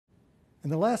In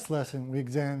the last lesson, we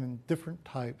examined different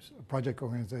types of project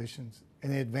organizations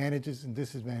and the advantages and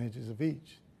disadvantages of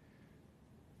each.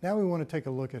 Now we want to take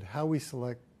a look at how we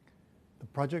select the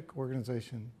project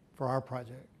organization for our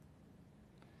project.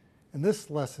 In this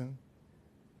lesson,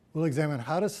 we'll examine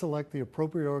how to select the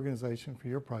appropriate organization for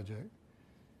your project,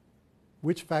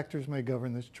 which factors may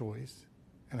govern this choice,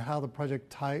 and how the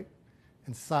project type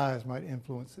and size might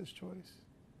influence this choice.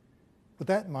 With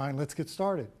that in mind, let's get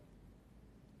started.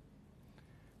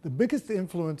 The biggest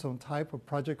influence on type of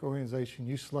project organization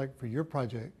you select for your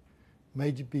project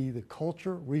may be the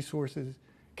culture, resources,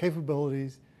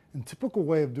 capabilities, and typical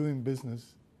way of doing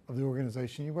business of the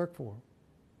organization you work for.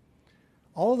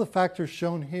 All of the factors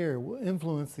shown here will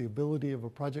influence the ability of a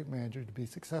project manager to be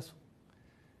successful.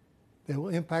 They will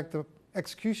impact the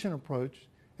execution approach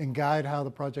and guide how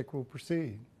the project will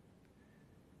proceed.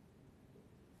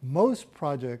 Most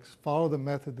projects follow the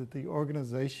method that the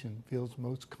organization feels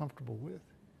most comfortable with.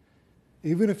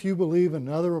 Even if you believe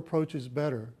another approach is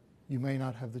better, you may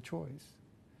not have the choice.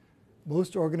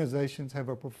 Most organizations have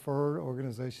a preferred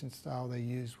organization style they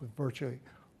use with virtually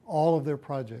all of their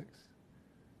projects.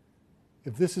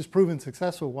 If this is proven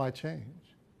successful, why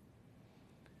change?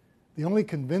 The only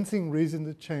convincing reason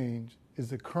to change is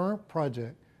the current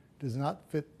project does not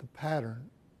fit the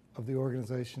pattern of the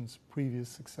organization's previous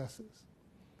successes.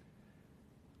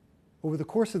 Over the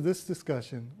course of this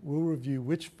discussion, we'll review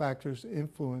which factors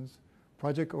influence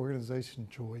project organization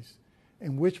choice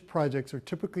and which projects are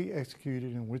typically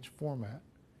executed in which format.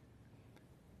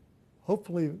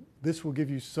 Hopefully, this will give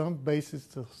you some basis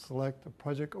to select a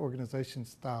project organization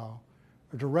style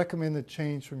or to recommend a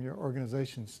change from your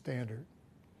organization standard.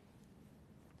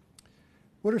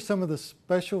 What are some of the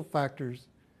special factors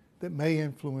that may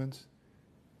influence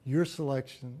your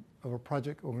selection of a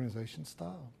project organization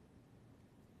style?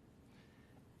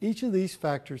 Each of these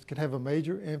factors can have a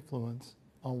major influence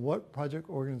on what project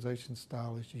organization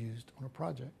style is used on a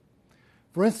project.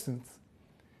 For instance,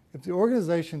 if the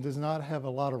organization does not have a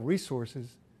lot of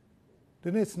resources,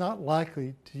 then it's not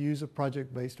likely to use a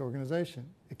project-based organization.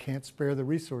 It can't spare the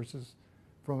resources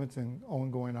from its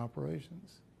ongoing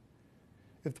operations.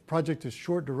 If the project is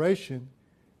short duration,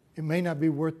 it may not be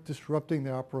worth disrupting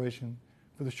the operation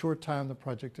for the short time the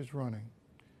project is running,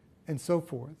 and so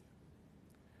forth.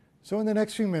 So in the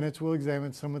next few minutes, we'll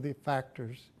examine some of the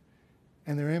factors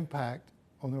and their impact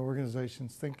on the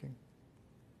organization's thinking.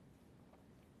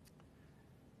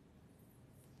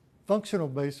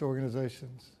 Functional-based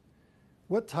organizations.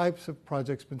 What types of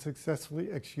projects have been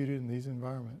successfully executed in these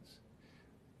environments?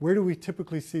 Where do we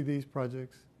typically see these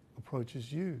projects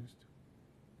approaches used?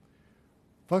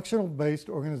 Functional-based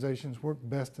organizations work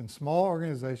best in small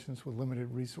organizations with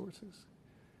limited resources.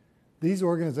 These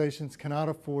organizations cannot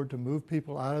afford to move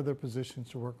people out of their positions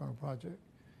to work on a project.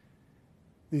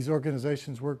 These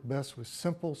organizations work best with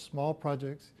simple, small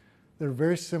projects that are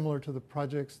very similar to the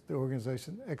projects the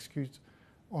organization executes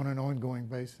on an ongoing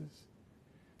basis.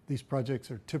 These projects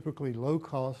are typically low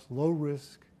cost, low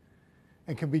risk,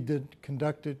 and can be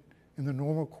conducted in the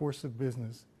normal course of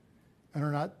business and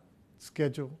are not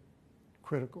schedule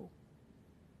critical.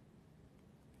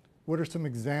 What are some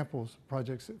examples of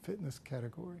projects that fit in this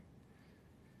category?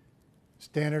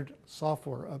 Standard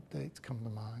software updates come to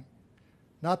mind.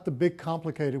 Not the big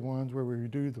complicated ones where we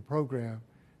redo the program,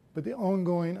 but the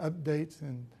ongoing updates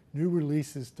and new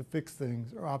releases to fix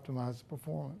things or optimize the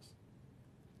performance.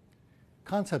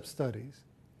 Concept studies.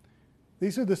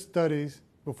 These are the studies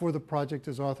before the project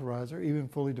is authorized or even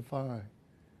fully defined.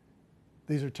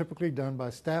 These are typically done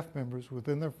by staff members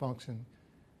within their function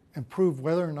and prove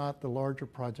whether or not the larger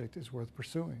project is worth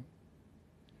pursuing.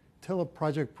 Until a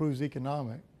project proves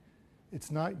economic, it's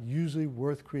not usually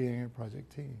worth creating a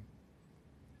project team.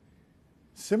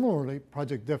 Similarly,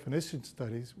 project definition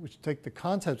studies, which take the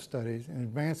concept studies and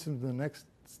advance them to the next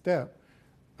step,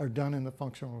 are done in the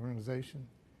functional organization.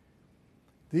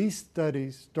 These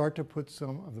studies start to put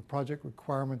some of the project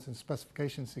requirements and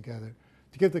specifications together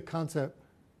to give the concept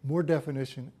more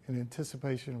definition in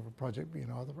anticipation of a project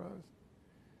being authorized.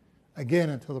 Again,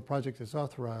 until the project is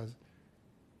authorized,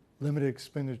 limited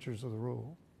expenditures are the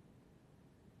rule.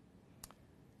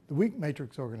 The weak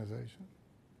matrix organization.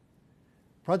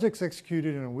 Projects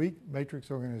executed in a weak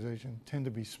matrix organization tend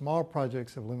to be small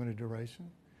projects of limited duration.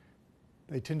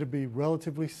 They tend to be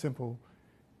relatively simple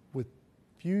with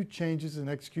few changes in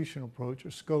execution approach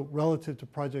or scope relative to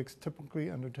projects typically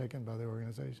undertaken by the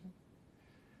organization.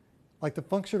 Like the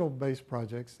functional-based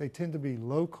projects, they tend to be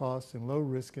low cost and low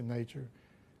risk in nature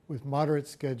with moderate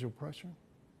schedule pressure.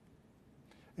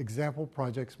 Example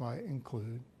projects might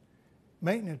include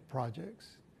maintenance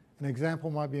projects. An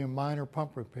example might be a minor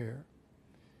pump repair.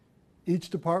 Each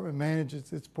department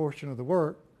manages its portion of the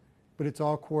work, but it's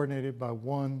all coordinated by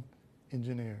one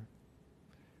engineer.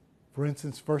 For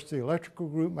instance, first the electrical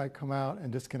group might come out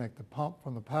and disconnect the pump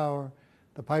from the power,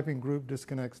 the piping group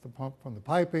disconnects the pump from the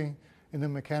piping, and the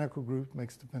mechanical group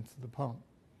makes defense of the pump.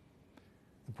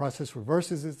 The process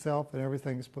reverses itself and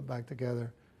everything is put back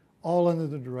together, all under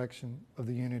the direction of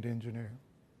the unit engineer.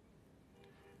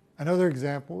 Another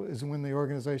example is when the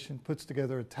organization puts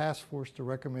together a task force to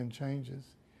recommend changes.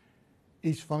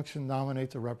 Each function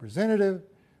nominates a representative,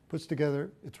 puts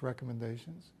together its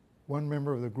recommendations. One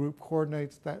member of the group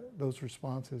coordinates those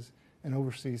responses and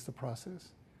oversees the process.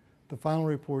 The final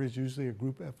report is usually a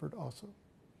group effort also.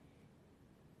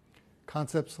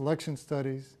 Concept selection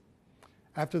studies.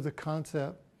 After the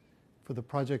concept for the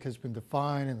project has been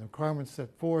defined and the requirements set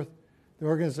forth, the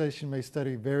organization may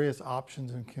study various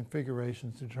options and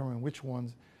configurations to determine which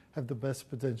ones have the best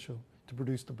potential to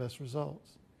produce the best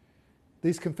results.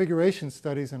 These configuration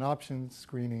studies and options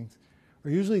screenings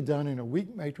are usually done in a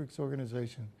weak matrix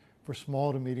organization for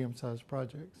small to medium-sized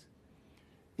projects.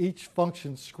 Each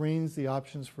function screens the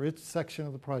options for its section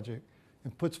of the project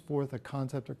and puts forth a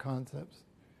concept or concepts.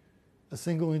 A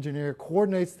single engineer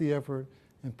coordinates the effort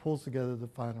and pulls together the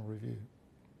final review.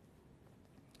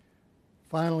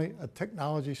 Finally, a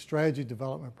technology strategy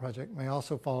development project may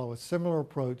also follow a similar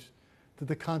approach to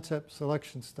the concept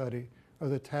selection study or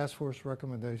the task force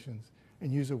recommendations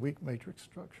and use a weak matrix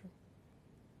structure.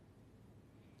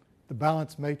 The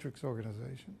balanced matrix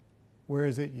organization. Where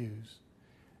is it used?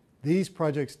 These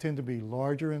projects tend to be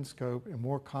larger in scope and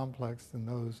more complex than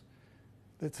those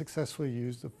that successfully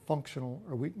use the functional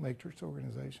or weak matrix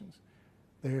organizations.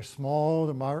 They are small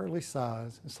to moderately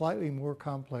sized and slightly more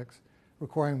complex,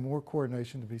 requiring more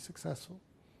coordination to be successful.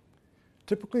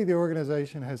 Typically, the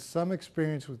organization has some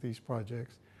experience with these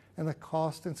projects and the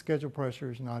cost and schedule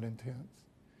pressure is not intense.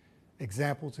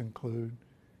 Examples include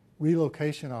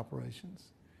relocation operations.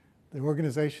 The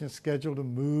organization is scheduled to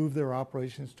move their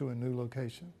operations to a new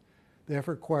location. The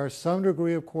effort requires some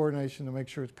degree of coordination to make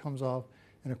sure it comes off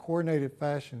in a coordinated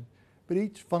fashion, but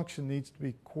each function needs to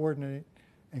be coordinated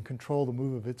and control the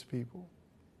move of its people.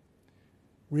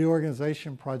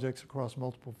 Reorganization projects across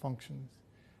multiple functions.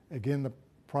 Again, the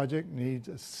project needs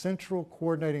a central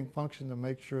coordinating function to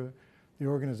make sure the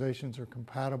organizations are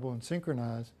compatible and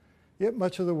synchronized, yet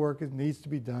much of the work needs to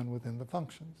be done within the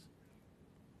functions.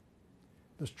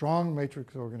 The strong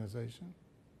matrix organization.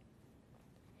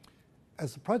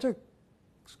 As the projects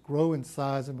grow in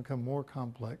size and become more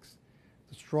complex,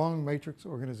 the strong matrix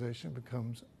organization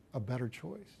becomes a better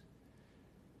choice.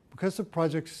 Because the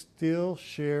projects still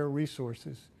share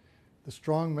resources, the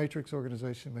strong matrix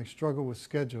organization may struggle with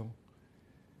schedule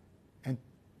and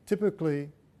typically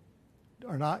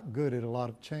are not good at a lot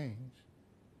of change.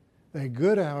 They're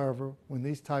good, however, when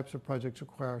these types of projects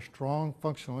require strong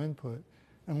functional input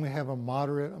and only have a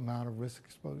moderate amount of risk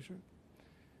exposure.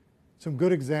 Some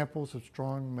good examples of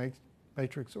strong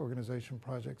matrix organization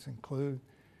projects include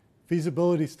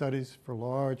feasibility studies for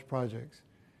large projects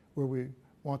where we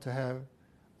want to have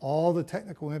all the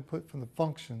technical input from the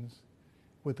functions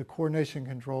with the coordination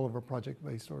control of a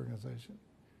project-based organization.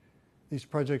 These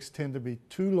projects tend to be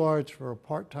too large for a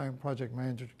part-time project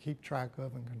manager to keep track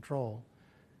of and control,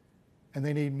 and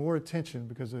they need more attention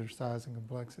because of their size and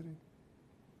complexity.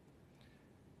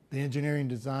 The engineering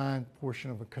design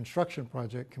portion of a construction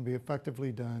project can be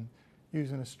effectively done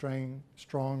using a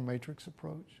strong matrix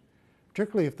approach,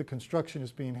 particularly if the construction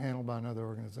is being handled by another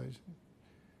organization.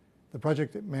 The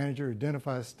project manager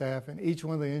identifies staff in each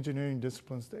one of the engineering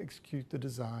disciplines to execute the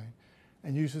design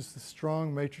and uses the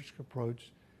strong matrix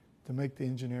approach to make the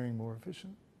engineering more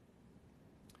efficient.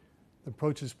 The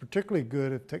approach is particularly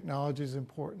good if technology is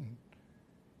important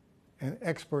and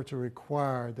experts are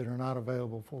required that are not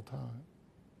available full-time.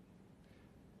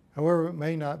 However, it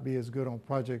may not be as good on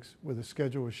projects where the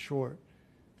schedule is short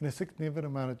and a significant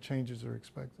amount of changes are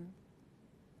expected.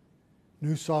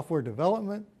 New software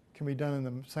development can be done in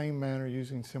the same manner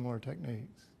using similar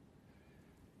techniques.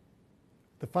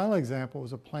 The final example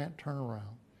is a plant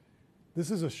turnaround.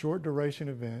 This is a short duration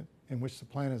event in which the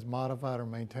plant is modified or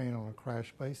maintained on a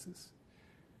crash basis.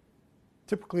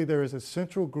 Typically, there is a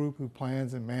central group who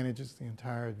plans and manages the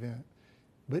entire event,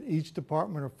 but each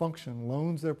department or function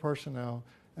loans their personnel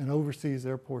and oversees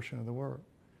their portion of the work.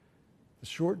 The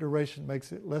short duration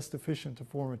makes it less efficient to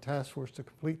form a task force to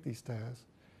complete these tasks,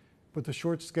 but the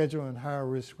short schedule and higher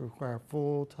risk require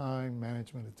full-time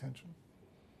management attention.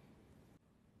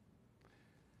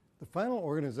 The final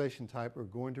organization type we're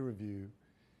going to review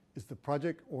is the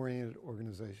project-oriented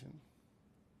organization.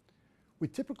 We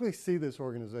typically see this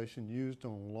organization used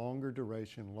on longer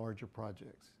duration, larger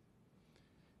projects.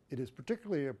 It is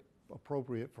particularly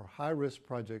appropriate for high-risk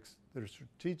projects that are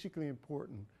strategically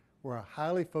important, where a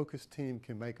highly focused team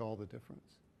can make all the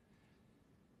difference.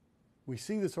 We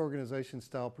see this organization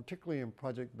style particularly in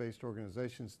project-based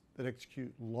organizations that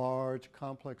execute large,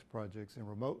 complex projects in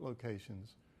remote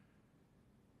locations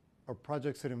or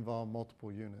projects that involve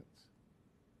multiple units.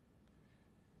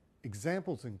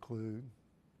 Examples include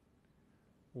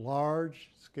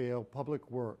large-scale public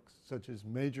works, such as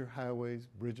major highways,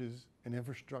 bridges, and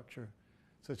infrastructure,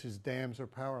 such as dams or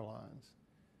power lines.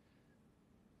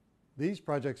 These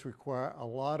projects require a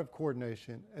lot of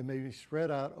coordination and may be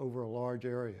spread out over a large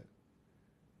area.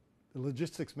 The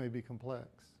logistics may be complex.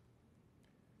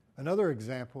 Another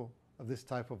example of this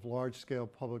type of large-scale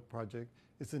public project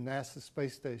is the NASA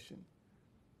Space Station.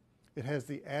 It has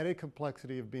the added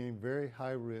complexity of being very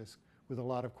high risk with a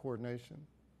lot of coordination.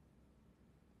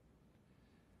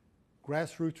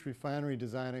 Grassroots refinery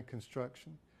design and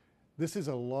construction. This is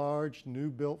a large, new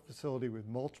built facility with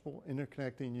multiple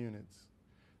interconnecting units.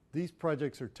 These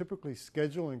projects are typically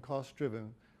schedule and cost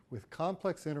driven, with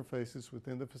complex interfaces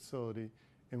within the facility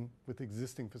and with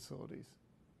existing facilities.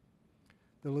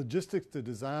 The logistics to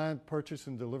design, purchase,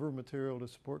 and deliver material to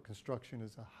support construction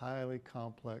is a highly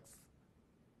complex.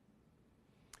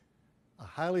 A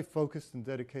highly focused and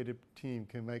dedicated team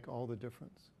can make all the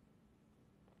difference.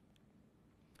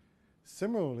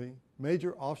 Similarly,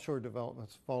 major offshore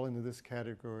developments fall into this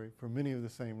category for many of the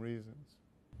same reasons.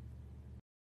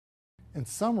 In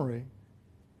summary,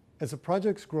 as the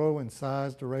projects grow in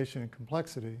size, duration, and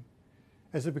complexity,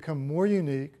 as they become more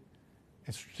unique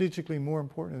and strategically more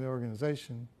important to the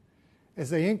organization, as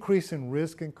they increase in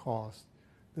risk and cost,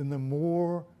 then the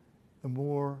more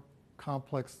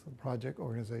complex the project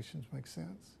organizations make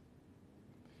sense.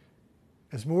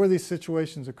 As more of these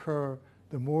situations occur,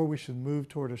 the more we should move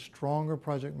toward a stronger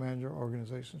project manager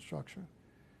organization structure.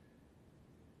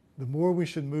 The more we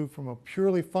should move from a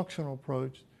purely functional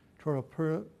approach toward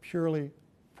a purely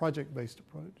project-based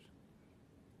approach.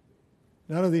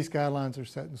 None of these guidelines are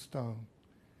set in stone.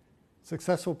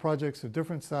 Successful projects of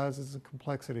different sizes and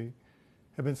complexity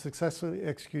have been successfully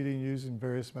executed using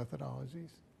various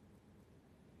methodologies.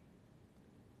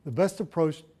 The best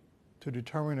approach to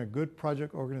determining a good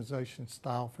project organization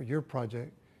style for your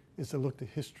project is to look to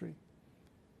history.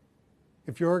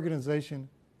 If your organization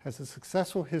has a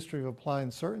successful history of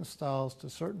applying certain styles to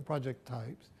certain project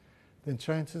types, then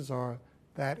chances are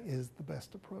that is the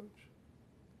best approach.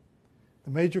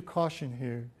 The major caution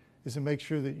here is to make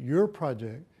sure that your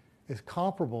project is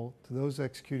comparable to those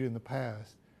executed in the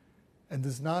past and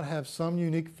does not have some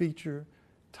unique feature,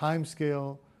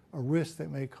 timescale, or risk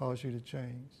that may cause you to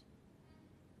change.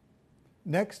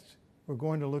 Next, we're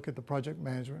going to look at the project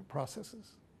management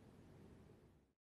processes.